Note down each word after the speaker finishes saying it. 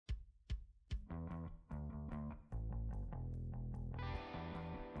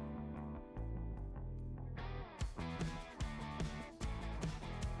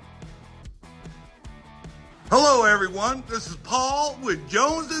Hello everyone, this is Paul with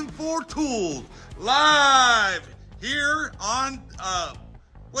jonesingfortools, live here on,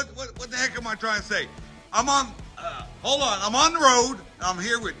 what the heck am I trying to say? I'm on the road. I'm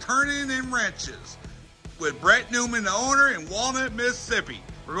here with Turning and Wrenches with Brett Newman, the owner in Walnut, Mississippi.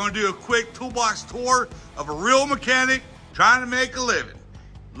 We're going to do a quick toolbox tour of a real mechanic trying to make a living.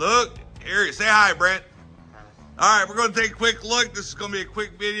 Look, here, say hi, Brett. All right, we're going to take a quick look. This is going to be a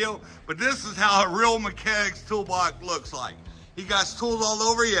quick video, but this is how a real mechanic's toolbox looks like. He got tools all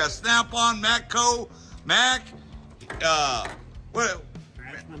over. He has Snap-on, Matco, Mac,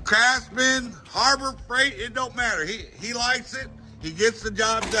 Craftsman, Harbor Freight. It don't matter. He likes it. He gets the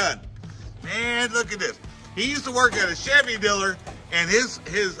job done. Man, look at this. He used to work at a Chevy dealer, and his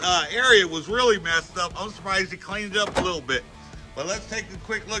area was really messed up. I'm surprised he cleaned it up a little bit. But let's take a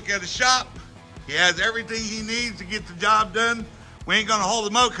quick look at his shop. He has everything he needs to get the job done. We ain't gonna hold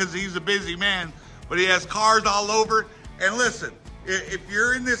him up because he's a busy man, but he has cars all over. And listen, if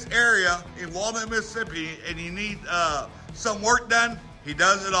you're in this area in Walnut, Mississippi, and you need some work done, he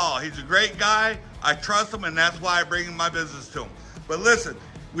does it all. He's a great guy. I trust him, and that's why I bring my business to him. But listen,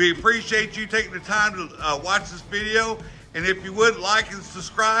 we appreciate you taking the time to watch this video. And if you would, like and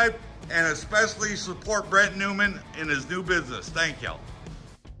subscribe, and especially support Brett Newman in his new business. Thank y'all.